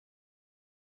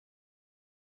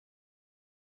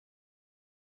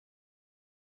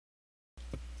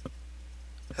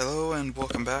Hello and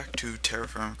welcome back to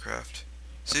TerraFirmaCraft,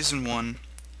 Season 1,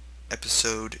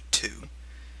 Episode 2,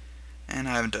 and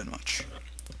I haven't done much.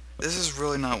 This is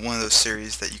really not one of those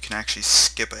series that you can actually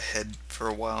skip ahead for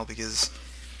a while because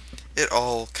it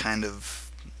all kind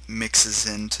of mixes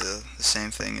into the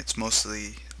same thing. It's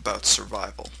mostly about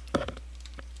survival.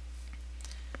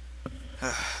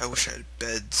 I wish I had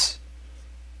beds.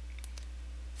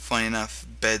 Funny enough,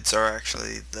 beds are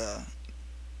actually the...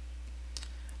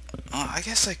 I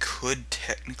guess I could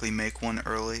technically make one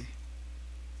early.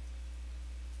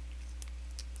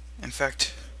 In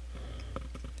fact,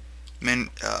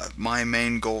 my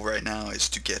main goal right now is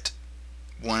to get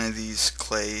one of these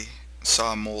clay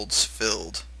saw molds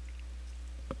filled.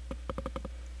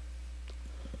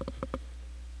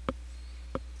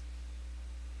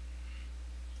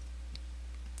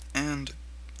 And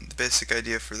the basic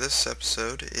idea for this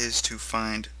episode is to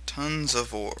find tons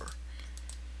of ore.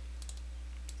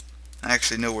 I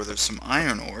actually know where there's some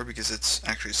iron ore because it's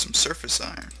actually some surface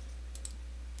iron,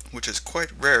 which is quite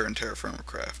rare in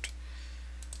TerraFirmaCraft.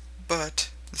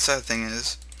 But the sad thing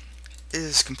is, it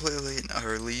is completely and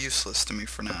utterly useless to me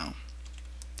for now.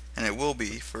 And it will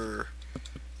be for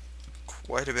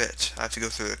quite a bit. I have to go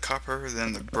through the Copper,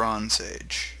 then the Bronze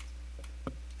Age.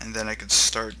 And then I can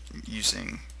start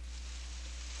using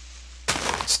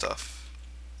stuff.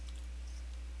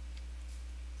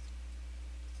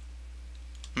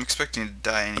 I'm expecting to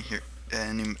die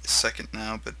any second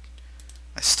now, but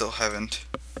I still haven't,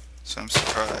 so I'm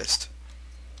surprised.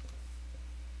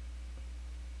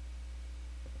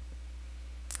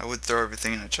 I would throw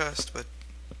everything in a chest, but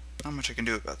not much I can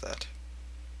do about that.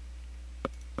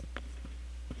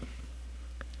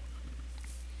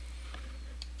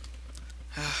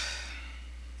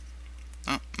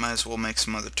 Oh, might as well make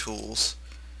some other tools.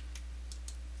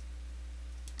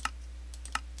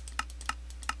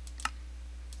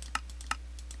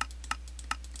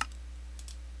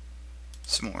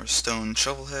 Some more stone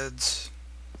shovel heads.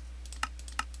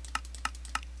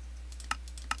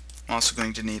 I'm also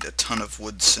going to need a ton of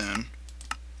wood soon.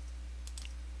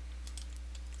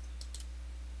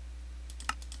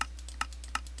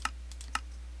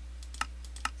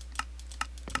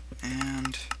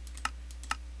 And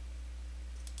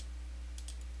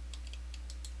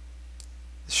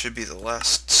this should be the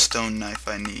last stone knife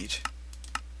I need.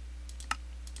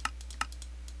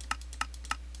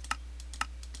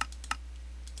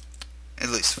 At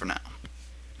least for now.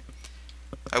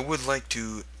 I would like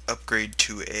to upgrade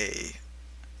to a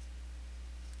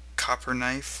copper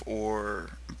knife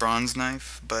or bronze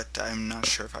knife, but I'm not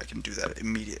sure if I can do that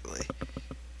immediately.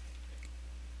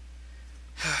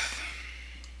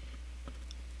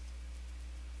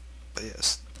 But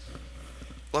yes,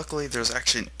 luckily there's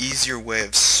actually an easier way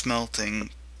of smelting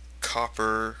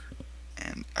copper,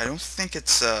 and I don't think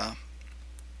it's I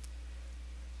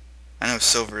know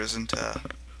silver isn't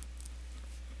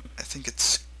I think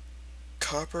it's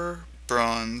copper,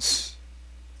 bronze,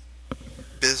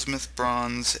 bismuth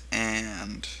bronze,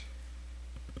 and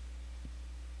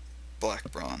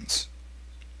black bronze.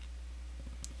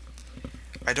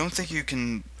 I don't think you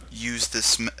can use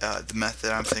this the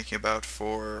method I'm thinking about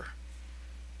for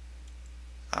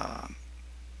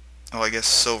well, I guess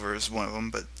silver is one of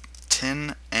them, but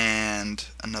tin and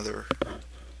another, you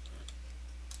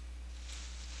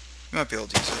might be able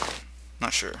to use it.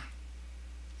 Not sure.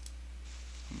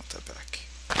 I want that back.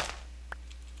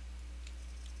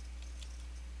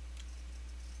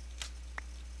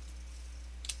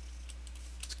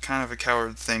 It's kind of a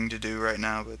coward thing to do right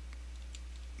now, but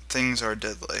things are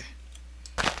deadly.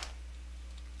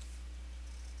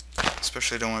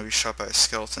 Especially don't want to be shot by a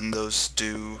skeleton. Those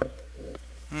do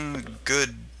a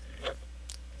good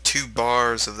 2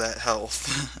 bars of that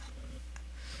health.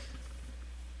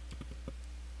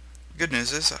 Good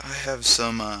news is I have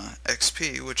some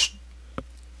XP, which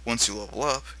once you level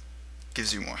up,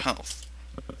 gives you more health.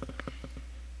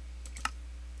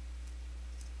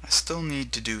 I still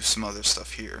need to do some other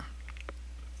stuff here.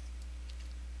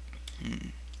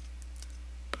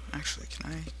 Actually,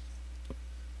 can I?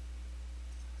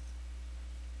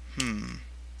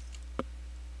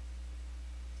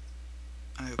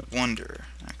 I wonder.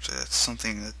 Actually, that's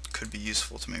something that could be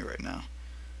useful to me right now.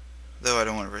 Though I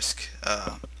don't want to risk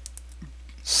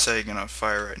setting it on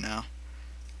fire right now.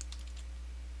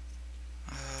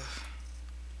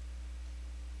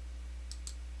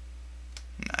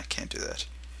 Nah, I can't do that.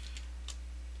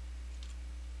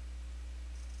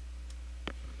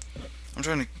 I'm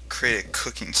trying to create a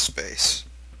cooking space.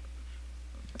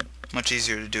 Much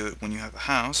easier to do it when you have a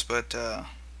house, but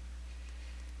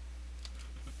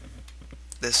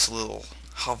this little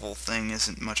hovel thing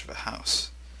isn't much of a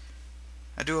house.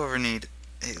 I do however need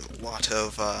a lot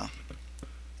of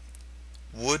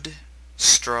wood,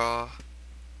 straw,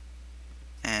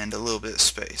 and a little bit of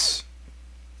space.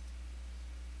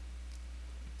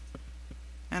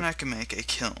 And I can make a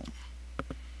kiln.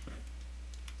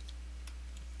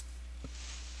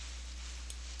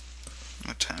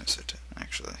 What time is it,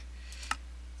 actually?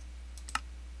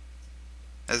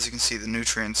 As you can see, the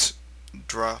nutrients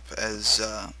drop as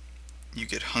you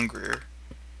get hungrier.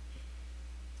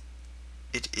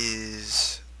 It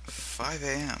is 5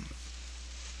 a.m.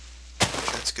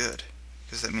 That's good,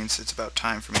 because that means it's about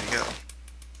time for me to go.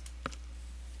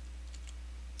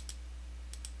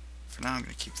 For now, I'm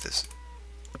going to keep this.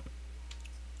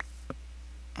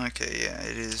 Okay, yeah,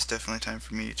 it is definitely time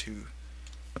for me to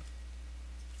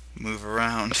move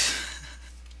around.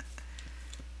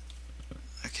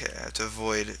 Okay, I have to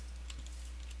avoid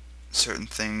certain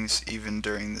things even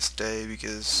during this day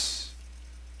because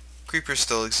creepers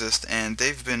still exist, and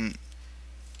they've been,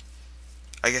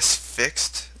 I guess,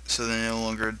 fixed so they no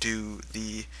longer do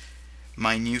the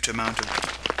minute amount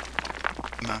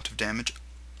of damage.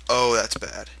 Oh, that's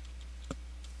bad.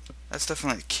 That's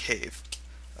definitely a cave.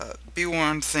 Be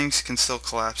warned, things can still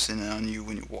collapse in on you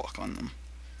when you walk on them.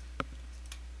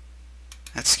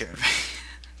 That scared me.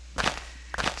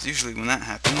 Because usually when that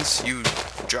happens, you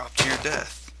drop to your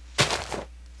death.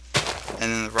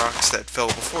 And then the rocks that fell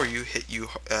before you hit you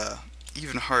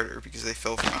even harder because they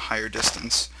fell from a higher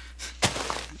distance.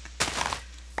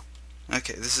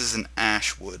 Okay, this is an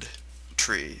ash wood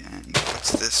tree, and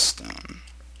what's this stone?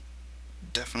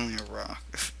 Definitely a rock.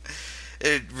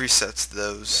 It resets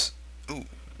those. Ooh.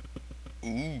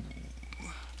 Ooh.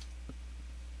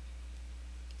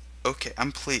 Okay,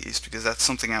 I'm pleased because that's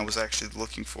something I was actually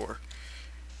looking for.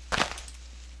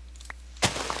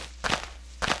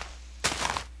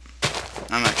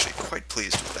 I'm actually quite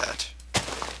pleased with that.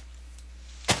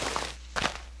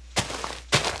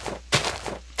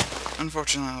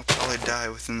 Unfortunately, I'll probably die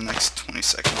within the next 20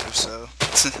 seconds or so.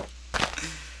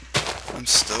 I'm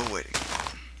still waiting.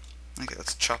 Okay,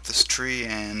 let's chop this tree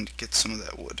and get some of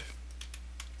that wood.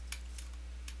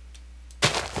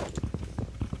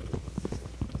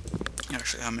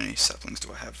 Actually, how many saplings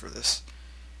do I have for this?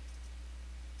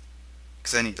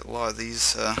 Because I need a lot of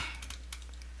these.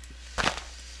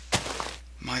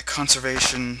 My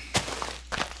conservation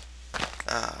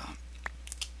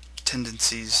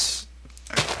tendencies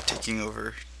are taking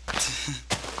over. I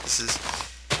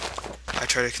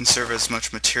try to conserve as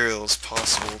much material as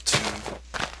possible to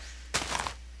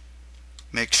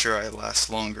make sure I last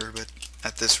longer, but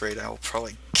at this rate I will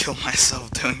probably kill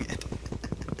myself doing it.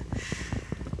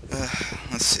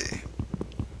 Let's see.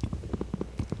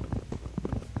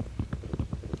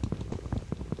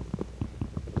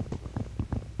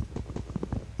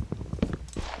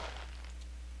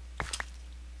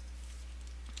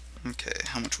 Okay,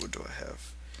 how much wood do I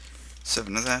have?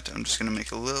 7 of that. I'm just going to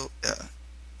make a little,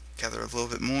 gather a little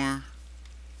bit more.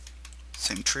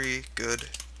 Same tree, good.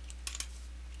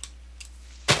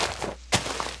 I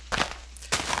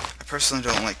personally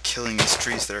don't like killing these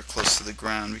trees that are close to the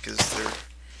ground because they're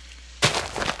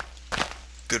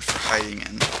good for hiding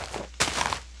in.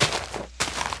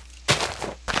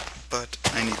 But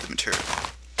I need the material.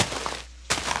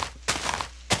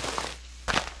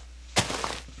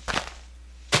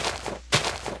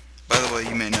 By the way,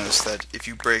 you may notice that if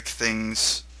you break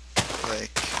things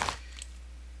like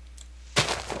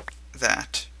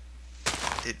that,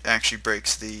 it actually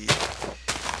breaks the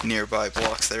nearby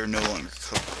blocks that are no longer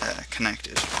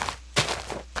connected.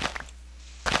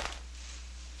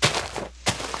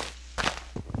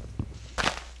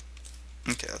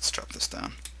 Okay, let's chop this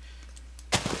down.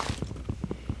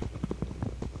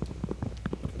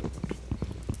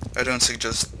 I don't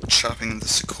suggest chopping the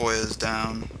sequoias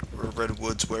down, or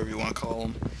redwoods, whatever you want to call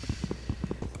them,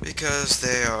 because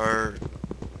they are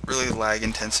really lag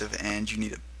intensive and you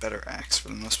need a better axe for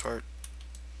the most part.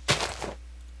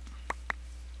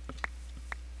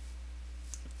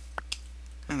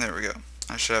 And there we go.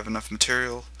 I should have enough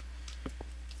material,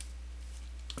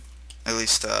 at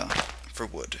least for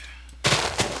wood.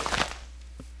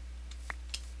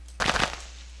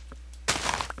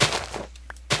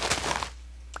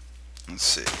 Let's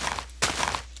see.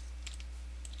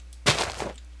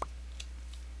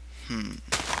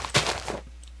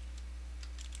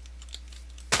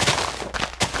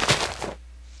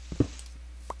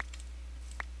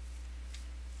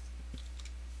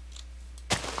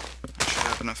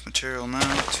 Enough material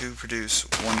now to produce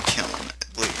 1 kiln at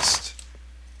least.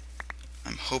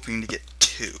 I'm hoping to get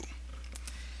 2.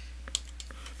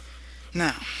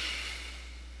 Now,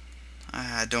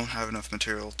 I don't have enough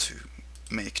material to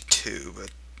make 2,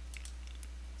 but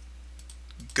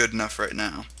good enough right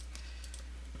now.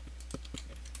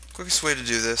 Quickest way to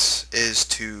do this is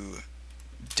to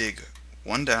dig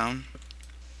one down,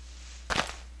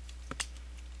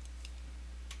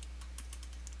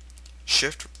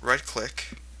 shift right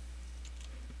click,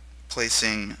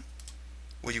 placing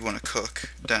what you want to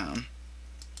cook down.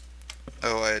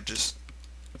 Oh, I just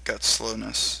got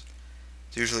slowness.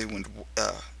 It's usually when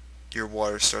your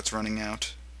water starts running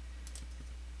out,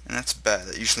 and that's bad.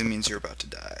 That usually means you're about to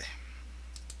die.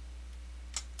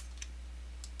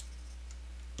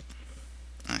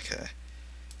 Okay.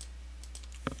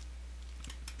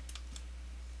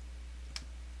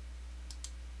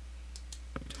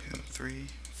 Two, 3,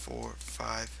 4,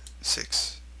 5,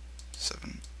 6,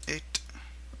 7, 8.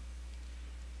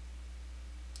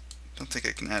 Don't think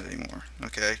I can add any more.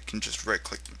 Okay, I can just right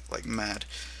click like mad.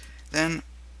 Then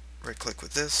right click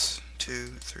with this. 2,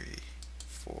 3,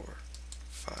 4,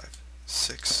 5,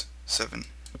 6, 7,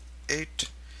 8.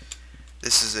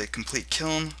 This is a complete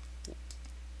kiln.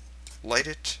 Light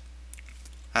it.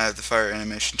 I have the fire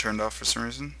animation turned off for some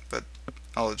reason, but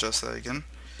I'll adjust that again.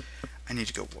 I need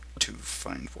to go to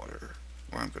find water,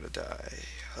 or I'm gonna die.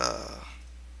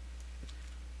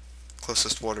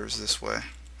 Closest water is this way.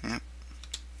 Yep.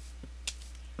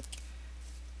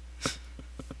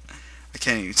 I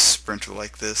can't even sprint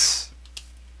like this.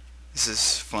 This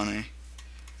is funny.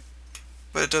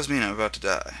 But it does mean I'm about to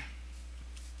die.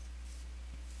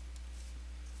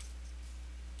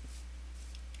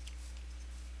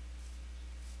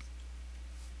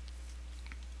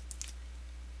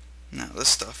 Now this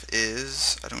stuff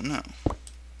is, I don't know.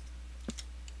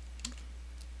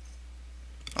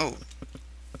 Oh,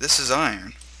 this is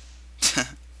iron. I'm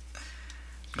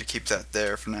gonna keep that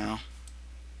there for now.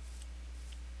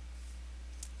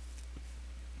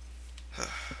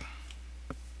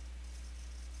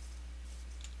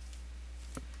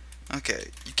 Okay,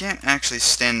 you can't actually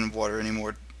stand in water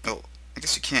anymore. Oh, I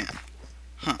guess you can.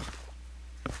 Huh.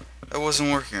 That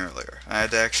wasn't working earlier. I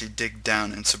had to actually dig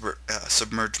down and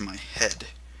submerge my head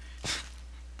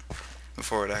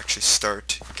before it actually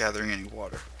start gathering any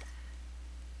water.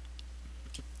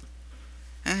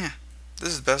 And yeah, this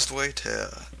is the best way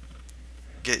to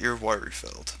get your water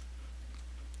refilled.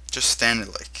 Just stand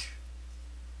it like,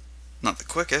 not the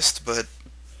quickest, but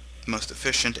most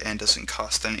efficient and doesn't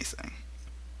cost anything.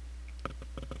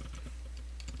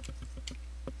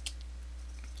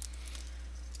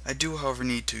 I do, however,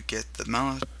 need to get the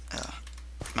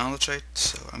malachite,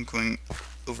 so I'm going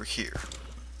over here.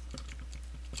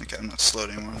 Okay, I'm not slowed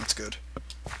anymore, that's good.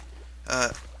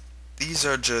 These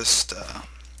are just,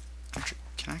 actually,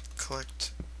 can I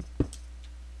collect?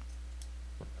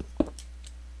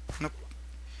 Nope.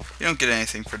 You don't get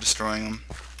anything for destroying them.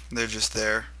 They're just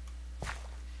there.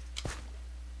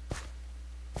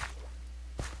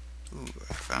 Ooh,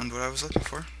 I found what I was looking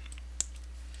for.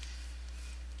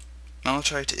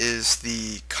 Malachite is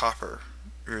the copper,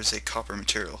 or is a copper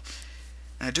material.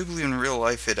 And I do believe in real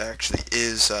life it actually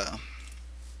is,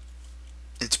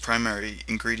 its primary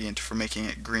ingredient for making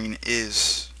it green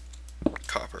is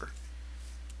copper.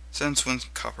 Since when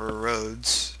copper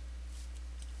erodes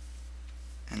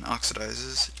and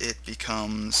oxidizes, it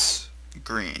becomes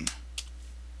green.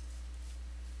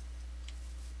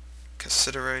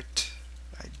 Cassiterite.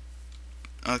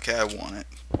 Okay, I want it.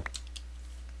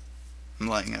 I'm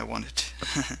lying, I want it.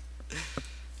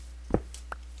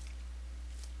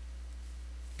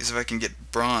 Because if I can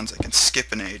get bronze, I can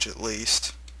skip an age at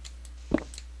least.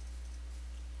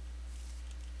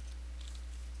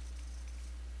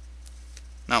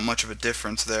 Not much of a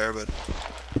difference there, but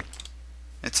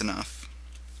it's enough.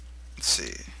 Let's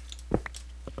see.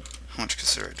 How much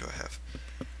cassiterite do I have?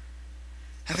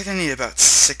 I think I need about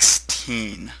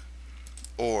 16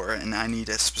 ore, and I need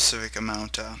a specific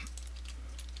amount.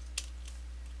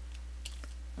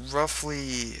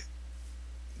 Roughly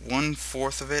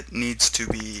 1/4 of it needs to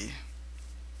be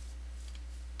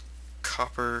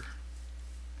copper.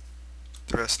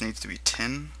 The rest needs to be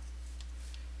tin,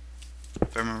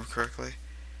 if I remember correctly.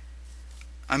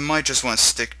 I might just want to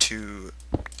stick to,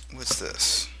 what's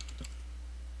this?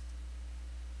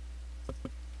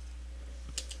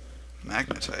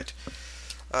 Magnetite.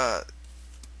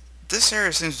 This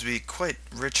area seems to be quite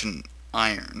rich in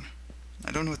iron.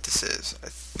 I don't know what this is. I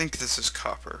think this is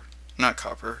copper. Not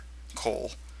copper,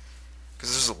 coal.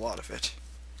 Because there's a lot of it.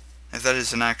 If that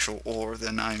is an actual ore,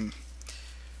 then I'm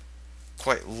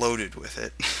quite loaded with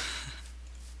it.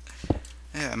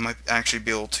 Yeah, I might actually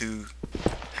be able to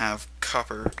have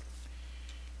copper,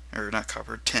 or not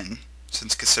copper, tin,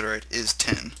 since cassiterite is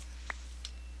tin.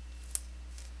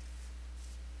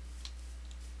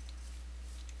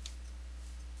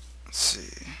 Let's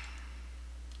see.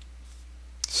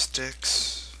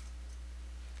 sticks.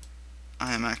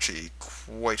 I am actually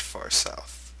quite far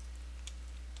south.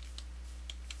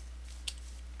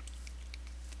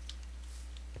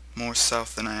 More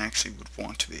south than I actually would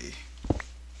want to be.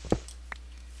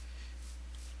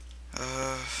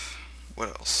 What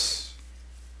else?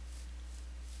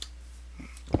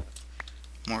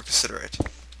 More cassiterite.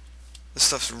 This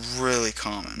stuff's really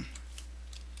common.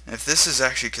 And if this is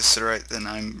actually cassiterite, then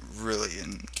I'm really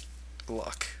in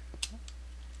luck.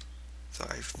 So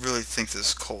I really think this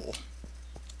is coal.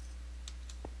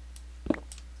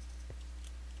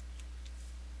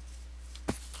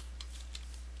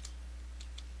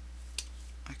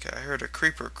 Okay, I heard a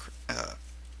creeper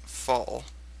fall.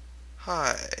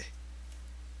 Hi.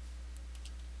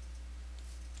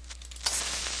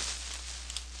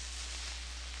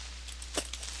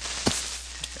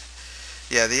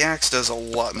 Yeah, the axe does a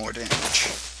lot more damage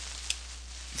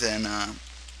than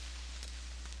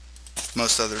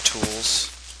most other tools,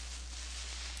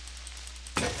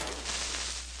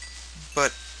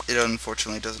 but it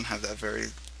unfortunately doesn't have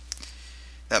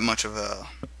that much of a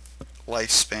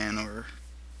lifespan or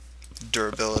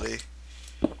durability.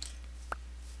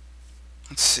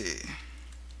 Let's see.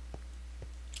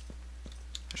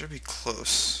 I should be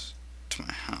close to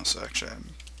my house. Actually,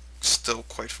 I'm still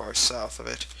quite far south of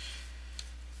it.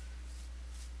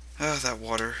 Ah, that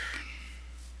water.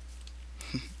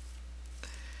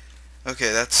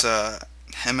 Okay, that's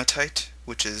hematite,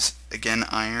 which is again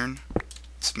iron.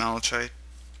 It's malachite.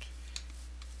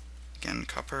 Again,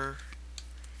 copper.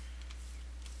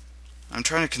 I'm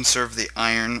trying to conserve the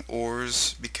iron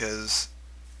ores because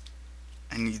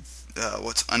I need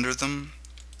what's under them,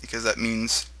 because that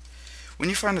means when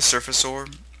you find a surface ore,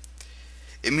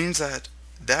 it means that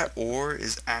that ore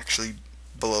is actually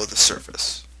below the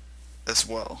surface as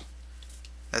well.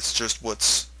 That's just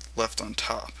what's left on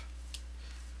top.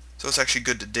 So it's actually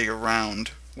good to dig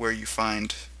around where you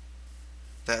find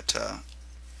that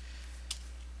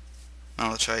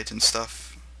malachite and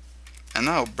stuff. And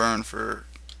that'll burn for,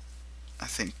 I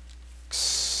think,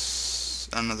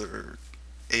 another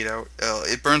 8 hours.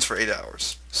 It burns for 8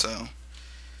 hours. So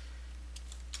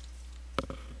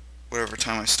whatever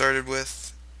time I started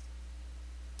with,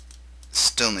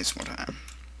 still needs more time.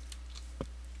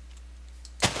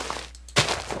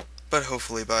 But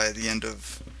hopefully by the end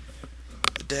of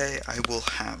the day I will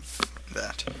have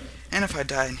that. And if I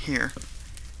die in here,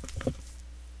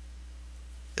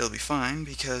 it'll be fine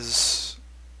because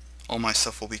all my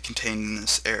stuff will be contained in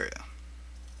this area.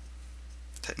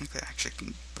 Technically I actually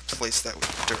can replace that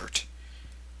with dirt,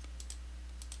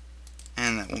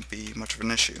 and that won't be much of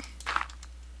an issue.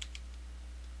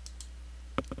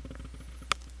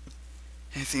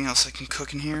 Anything else I can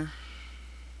cook in here?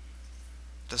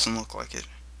 Doesn't look like it.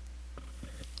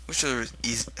 Wish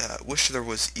there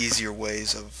was easier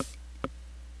ways of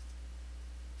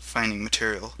finding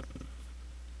material.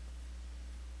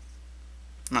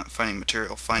 Not finding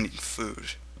material, finding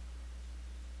food.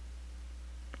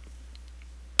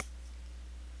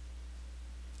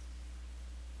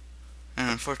 And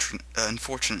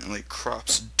unfortunately,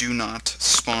 crops do not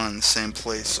spawn in the same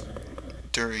place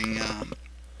during I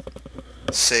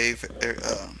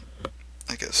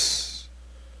guess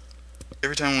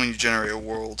every time when you generate a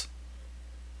world,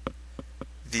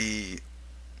 the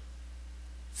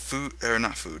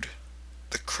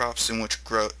the crops in which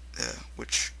grow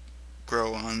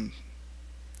on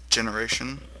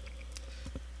generation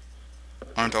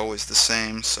aren't always the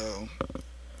same, so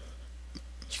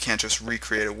you can't just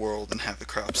recreate a world and have the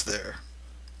crops there.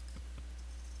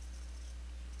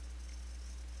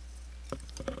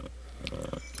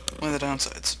 One of the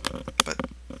downsides, but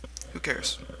who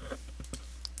cares?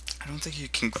 I don't think you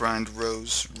can grind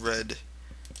rose red.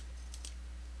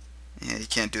 Yeah, you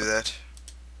can't do that.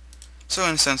 So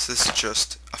in a sense, this is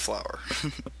just a flower.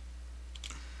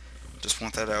 Just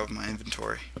want that out of my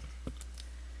inventory.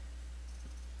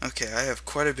 Okay, I have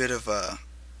quite a bit of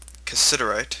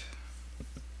cassiterite,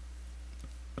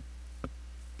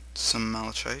 some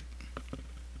malachite.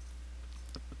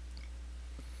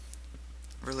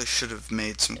 Really should have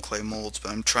made some clay molds,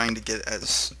 but I'm trying to get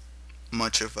as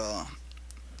much of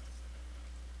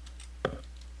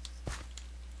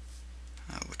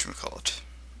whatchamacallit.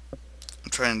 I'm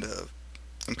trying to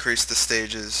increase the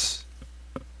stages,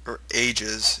 or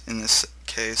ages in this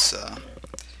case,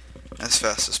 as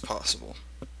fast as possible.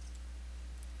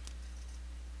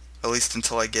 At least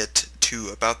until I get to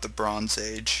about the Bronze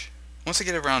Age. Once I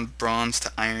get around Bronze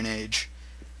to Iron Age,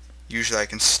 usually I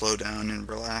can slow down and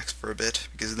relax for a bit,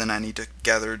 because then I need to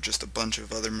gather just a bunch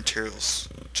of other materials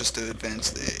just to advance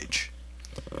the age.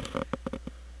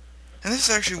 And this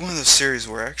is actually one of those series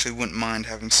where I actually wouldn't mind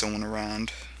having someone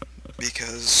around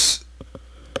because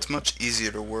it's much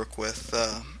easier to work with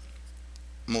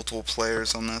multiple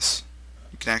players on this.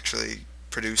 You can actually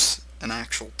produce an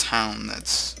actual town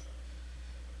that's,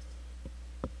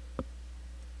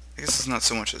 I guess it's not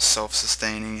so much as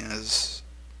self-sustaining as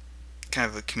kind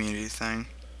of a community thing.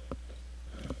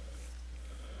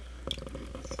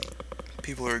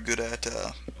 People who are good at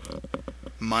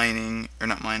mining, or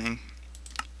not mining,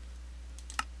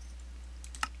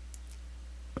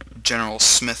 general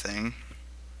smithing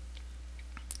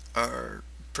are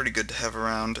pretty good to have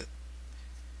around,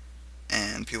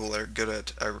 and people that are good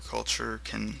at agriculture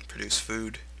can produce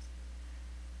food.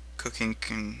 Cooking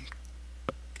can,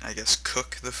 I guess,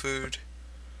 cook the food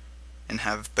and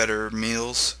have better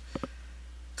meals.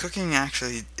 Cooking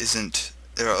actually isn't,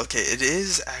 okay, it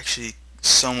is actually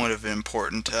somewhat of an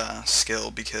important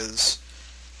skill, because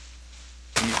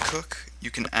when you cook,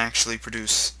 you can actually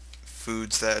produce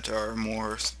foods that are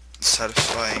more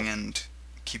satisfying and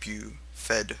keep you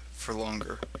fed for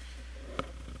longer.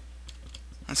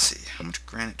 Let's see, how much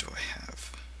granite do I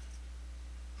have?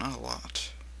 Not a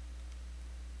lot.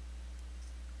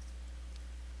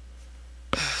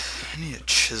 I need a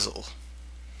chisel.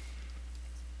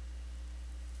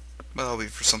 But that'll be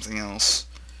for something else.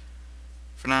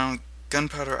 For now,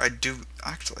 gunpowder, I do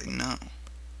actually no.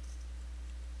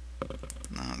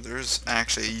 No, there's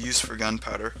actually a use for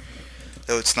gunpowder,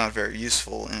 though it's not very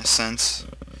useful in a sense.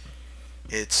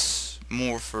 It's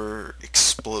more for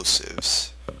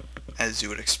explosives, as you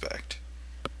would expect.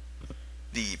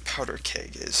 The powder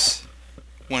keg is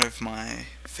one of my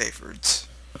favorites,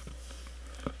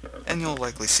 and you'll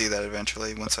likely see that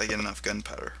eventually once I get enough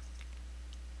gunpowder.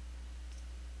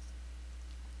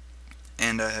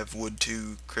 And I have wood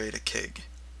to create a keg,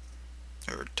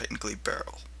 or technically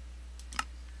barrel.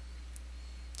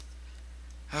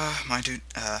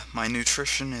 My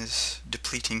nutrition is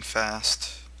depleting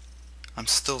fast. I'm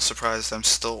still surprised I'm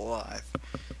still alive.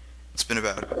 It's been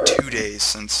about 2 days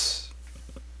since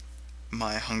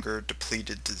my hunger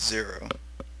depleted to 0.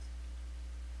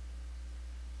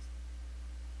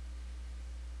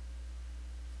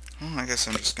 Well, I guess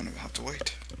I'm just gonna have to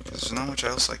wait, because there's not much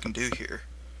else I can do here.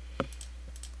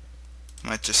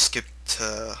 Might just skip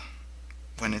to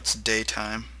when it's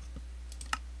daytime.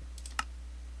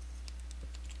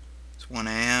 It's 1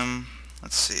 AM.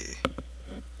 Let's see.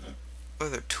 What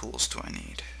other tools do I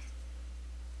need?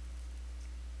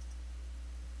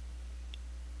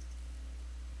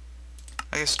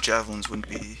 I guess javelins wouldn't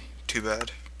be too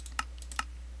bad.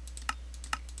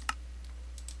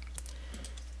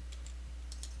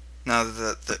 Now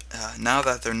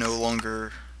that they're no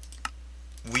longer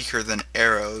weaker than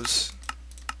arrows,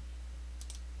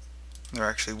 they're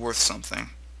actually worth something.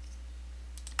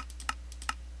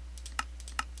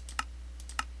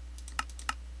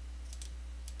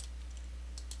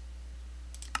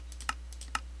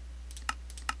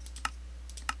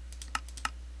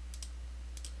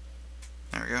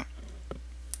 There we go.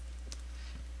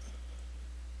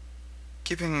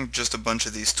 Keeping just a bunch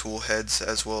of these tool heads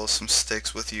as well as some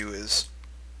sticks with you is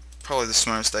probably the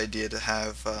smartest idea to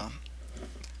have,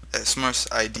 the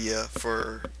smartest idea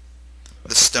for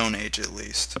the Stone Age at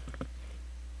least.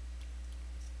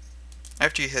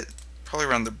 After you hit probably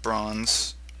around the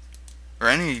Bronze, or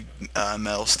any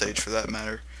metal stage for that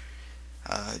matter,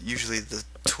 usually the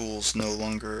tools no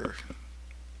longer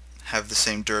have the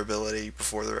same durability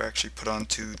before they're actually put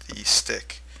onto the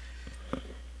stick.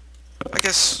 I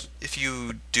guess if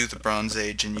you do the Bronze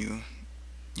Age and you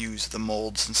use the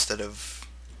molds instead of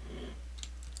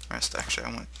rest, actually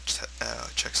I want to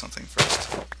check something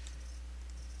first.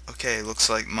 Okay, looks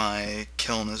like my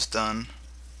kiln is done.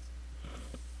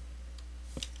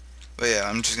 But yeah,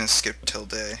 I'm just gonna skip till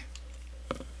day.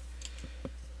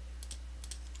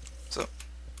 So,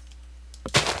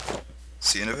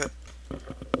 see you in a bit.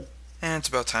 And it's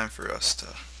about time for us to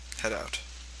head out.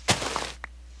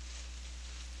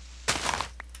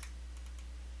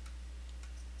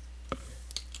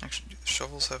 Actually, do the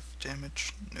shovels have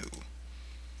damage? No.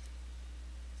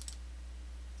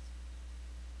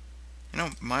 You know,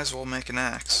 might as well make an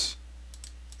axe,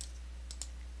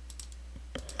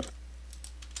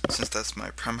 since that's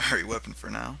my primary weapon for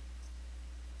now.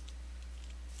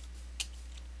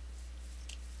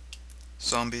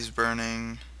 Zombies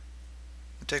burning.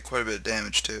 They take quite a bit of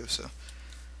damage too, so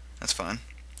that's fine.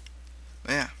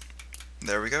 But yeah,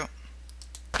 there we go.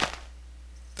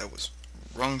 That was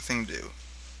wrong thing to do.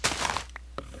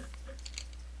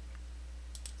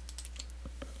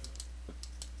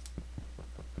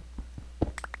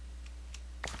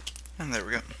 And there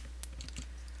we go.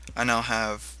 I now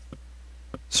have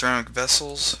ceramic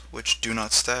vessels, which do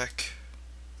not stack,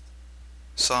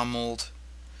 saw mold,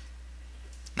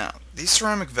 Now, these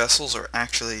ceramic vessels are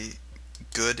actually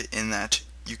good in that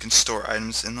you can store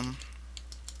items in them.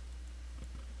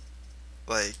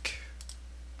 Like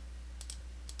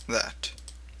that.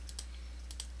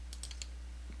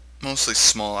 Mostly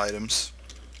small items.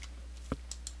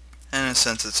 And in a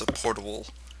sense it's a portable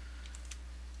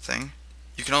thing.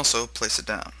 You can also place it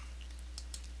down.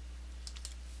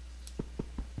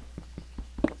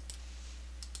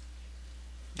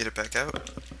 Get it back out.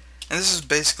 And this is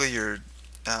basically your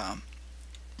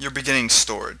beginning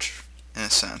storage, in a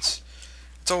sense.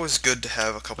 It's always good to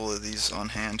have a couple of these on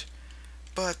hand,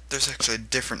 but there's actually a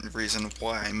different reason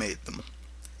why I made them.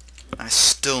 I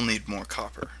still need more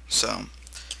copper, so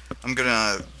I'm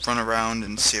gonna run around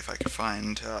and see if I can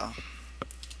find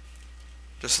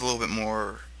just a little bit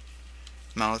more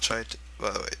malachite. By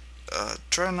the way,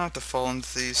 try not to fall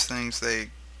into these things,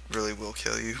 they really will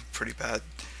kill you pretty bad.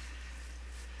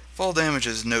 Fall damage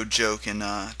is no joke in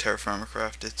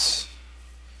TerraFirmaCraft.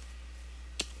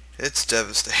 It's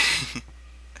devastating.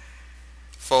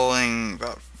 Falling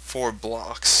about 4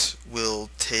 blocks will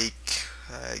take,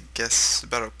 I guess,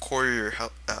 about a quarter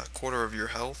of your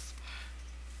health.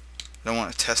 I don't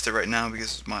want to test it right now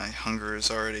because my hunger is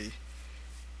already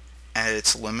at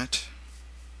its limit.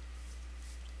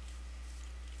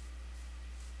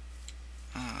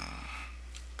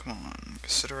 Come on,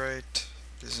 cassiterite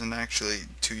isn't actually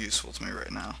too useful to me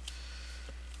right now.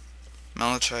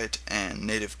 Malachite and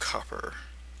native copper.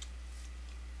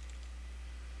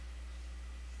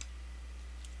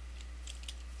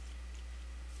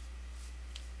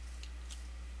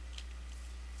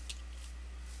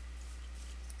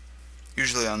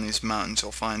 Usually on these mountains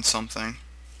you'll find something.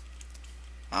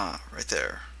 Ah, right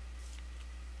there.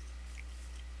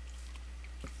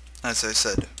 As I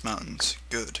said, mountains,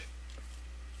 good.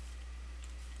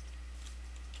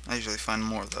 I usually find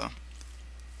more though.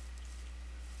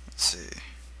 Let's see.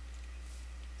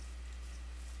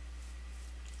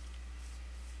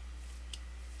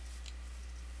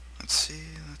 Let's see.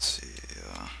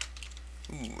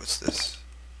 Ooh, what's this?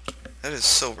 That is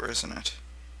silver, isn't it?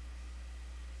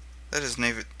 That is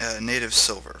native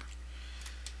silver.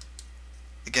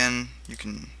 Again, you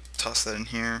can toss that in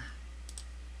here,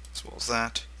 as well as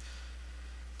that.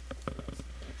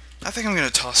 I think I'm going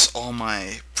to toss all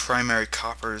my primary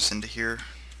coppers into here.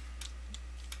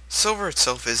 Silver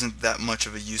itself isn't that much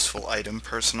of a useful item,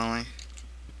 personally.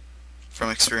 From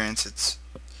experience, it's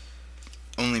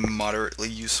only moderately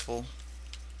useful.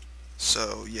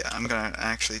 So, yeah, I'm going to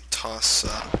actually toss...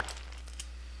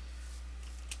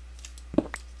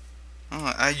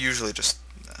 I usually just...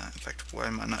 in fact, why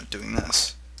am I not doing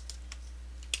this?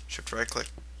 Shift right click,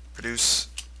 produce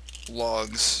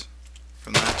logs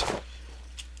from that.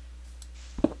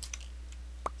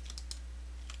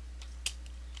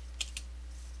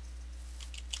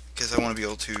 Because I want to be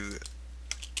able to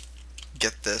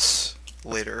get this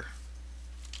later.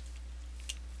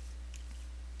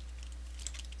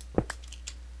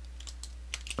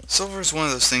 Silver is one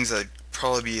of those things that'd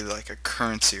probably be like a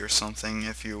currency or something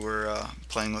if you were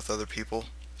playing with other people.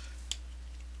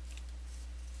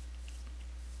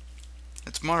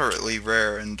 It's moderately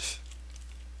rare and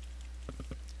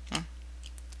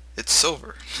it's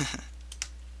silver.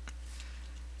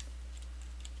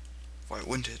 Why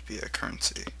wouldn't it be a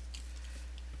currency?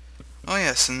 Oh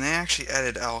yes, and they actually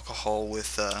added alcohol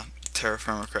with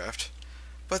TerraFirmaCraft,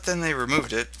 but then they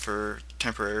removed it for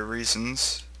temporary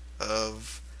reasons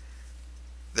of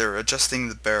they're adjusting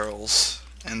the barrels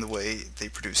and the way they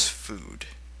produce food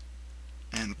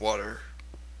and water,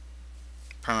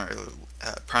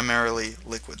 primarily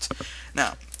liquids.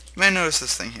 Now, you may notice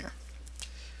this thing here.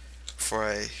 Before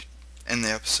I end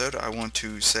the episode, I want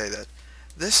to say that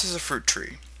this is a fruit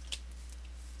tree.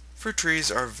 Fruit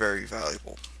trees are very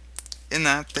valuable, in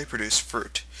that they produce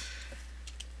fruit.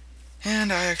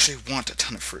 And I actually want a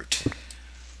ton of fruit.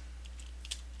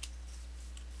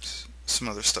 Some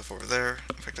other stuff over there.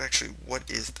 In fact, actually, what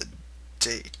is the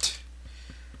date?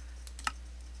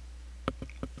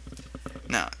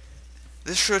 Now,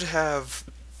 this should have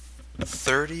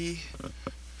 30...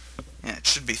 yeah, it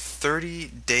should be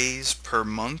 30 days per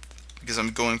month, because I'm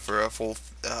going for a full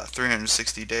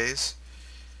 360 days.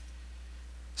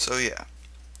 So yeah.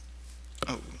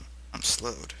 Oh, I'm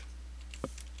slowed.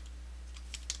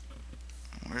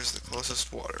 Where's the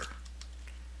closest water?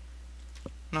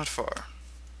 Not far.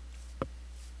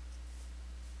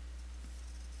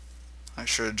 I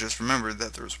should have just remembered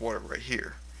that there was water right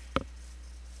here.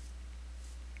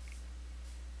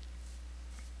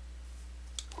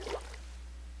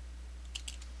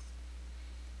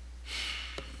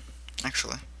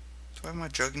 Actually, do I have my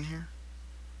jug in here?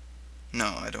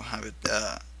 No, I don't have it.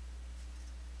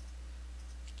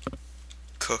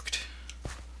 cooked.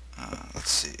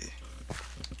 Let's see.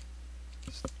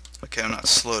 Okay, I'm not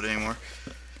slowed anymore.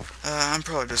 I'm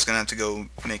probably just gonna have to go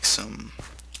make some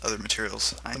other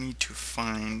materials. I need to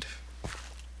find...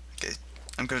 Okay,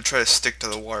 I'm gonna try to stick to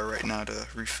the water right now to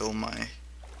refill my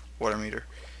water meter.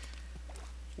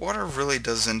 Water really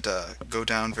doesn't go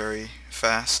down very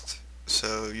fast,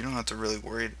 so you don't have to really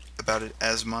worry about it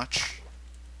as much.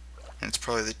 And it's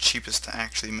probably the cheapest to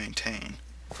actually maintain.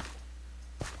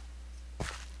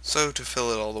 So to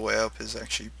fill it all the way up is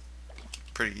actually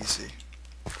pretty easy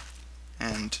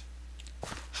and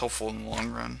helpful in the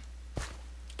long run.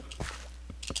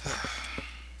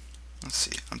 Let's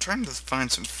see, I'm trying to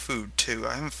find some food too.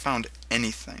 I haven't found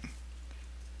anything.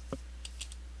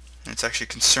 And it's actually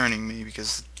concerning me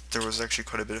because there was actually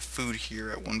quite a bit of food here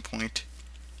at one point.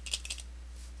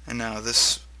 And now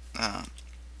this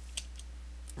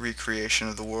recreation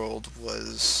of the world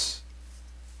was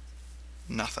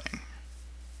nothing.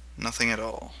 Nothing at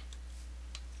all.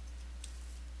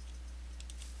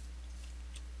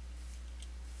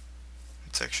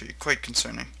 It's actually quite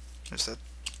concerning. There's that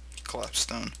collapsed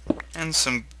stone. And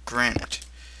some granite.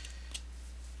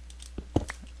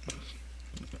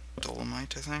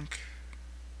 Dolomite, I think?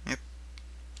 Yep.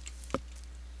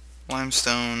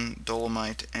 Limestone,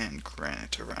 dolomite, and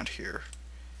granite around here.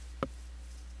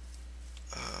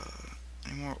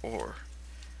 Any more ore?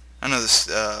 I know this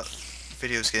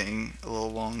video is getting a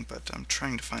little long, but I'm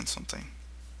trying to find something.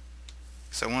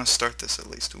 Because I want to start this at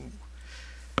least. Ooh.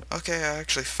 Okay, I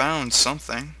actually found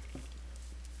something.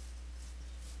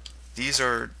 These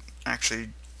are actually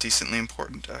decently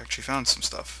important. I actually found some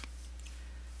stuff.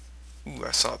 Ooh,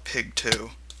 I saw a pig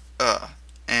too.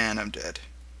 And I'm dead.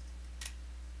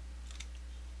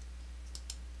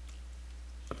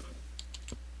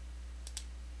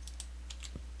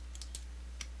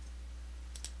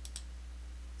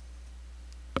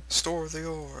 Store the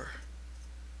ore.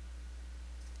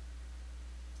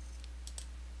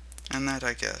 And that,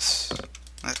 I guess.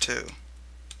 That too.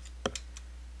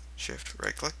 Shift,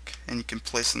 right click, and you can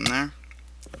place them there.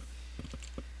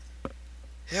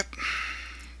 Yep.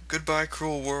 Goodbye,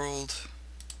 cruel world.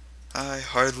 I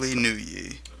hardly knew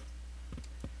ye.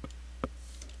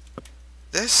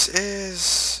 This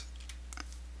is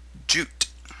jute.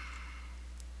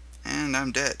 And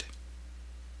I'm dead.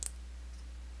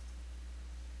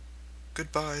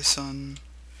 Goodbye, son.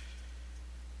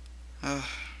 There.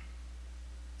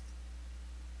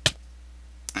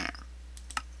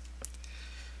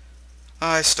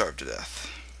 I starved to death.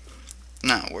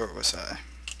 Now, where was I?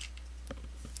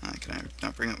 Can I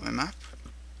not bring up my map?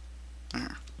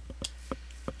 There.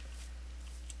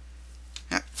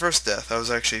 Yeah, first death. I was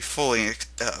actually fully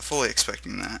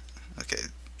expecting that. Okay,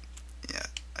 yeah,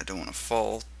 I don't want to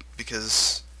fall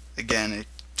because, again, it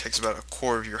takes about a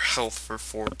quarter of your health for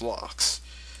 4 blocks.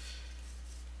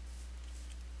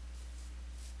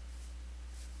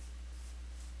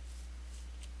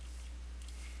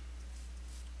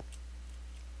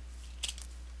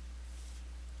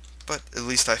 But at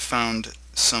least I found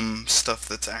some stuff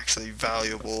that's actually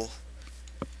valuable.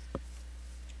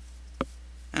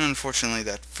 And unfortunately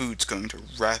that food's going to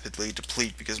rapidly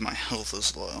deplete because my health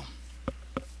is low.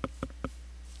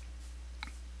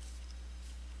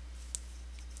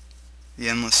 The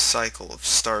endless cycle of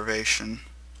starvation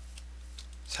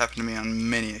has happened to me on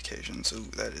many occasions.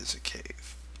 Ooh, that is a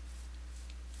cave.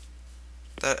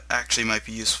 That actually might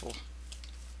be useful.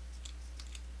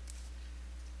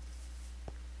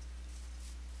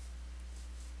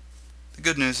 The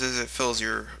good news is it fills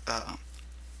your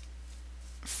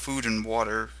food and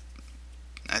water,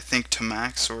 I think, to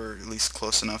max, or at least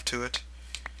close enough to it.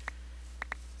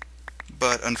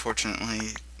 But unfortunately,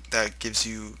 that gives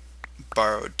you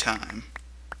borrowed time.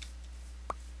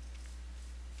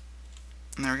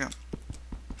 And there we go.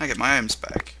 I get my items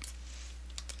back.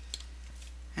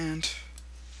 And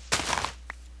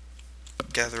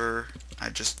gatherer, I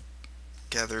just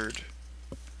gathered,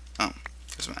 oh,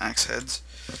 there's my axe heads.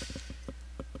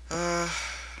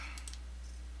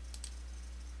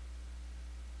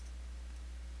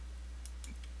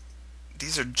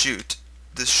 These are jute.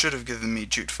 This should have given me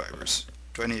jute fibers.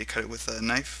 Do I need to cut it with a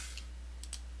knife?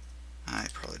 I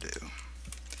probably do.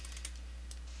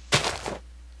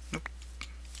 Nope.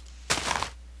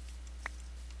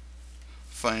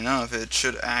 Funny enough, it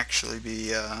should actually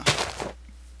be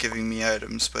giving me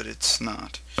items, but it's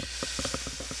not.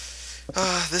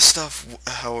 This stuff,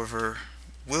 however,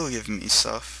 will give me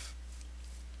stuff,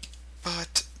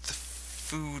 but the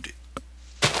food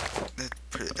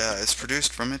that is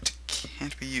produced from it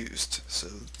can't be used. So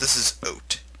this is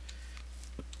oat.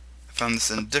 I found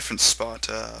this in a different spot,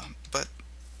 but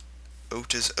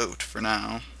oat is oat for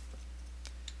now.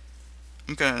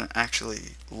 I'm gonna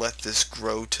actually let this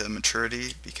grow to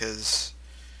maturity because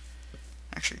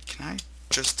actually, can I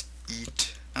just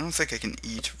eat? I don't think I can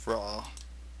eat raw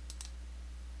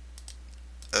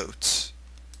oats.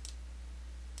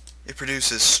 It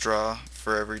produces straw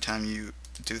for every time you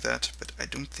do that, but I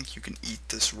don't think you can eat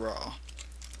this raw.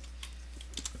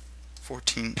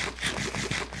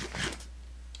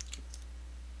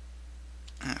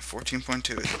 14.2,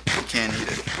 you can't eat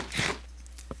it.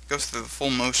 Goes through the full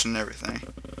motion and everything.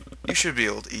 You should be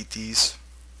able to eat these.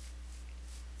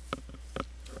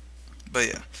 But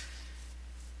yeah.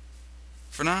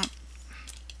 For now,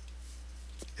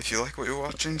 if you like what you're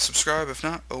watching, subscribe. If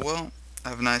not, oh well.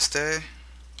 Have a nice day.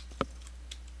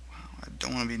 Wow, I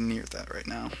don't want to be near that right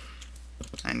now.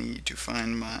 I need to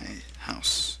find my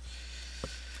house.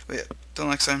 But yeah, till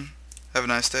next time, have a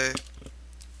nice day.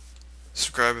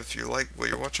 Subscribe if you like what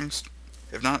you're watching.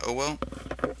 If not, oh well.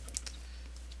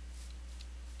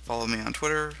 Follow me on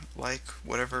Twitter, like,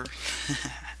 whatever.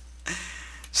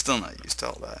 Still not used to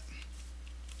all that.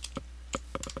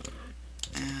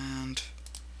 And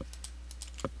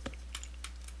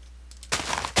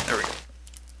there we go.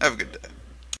 Have a good day.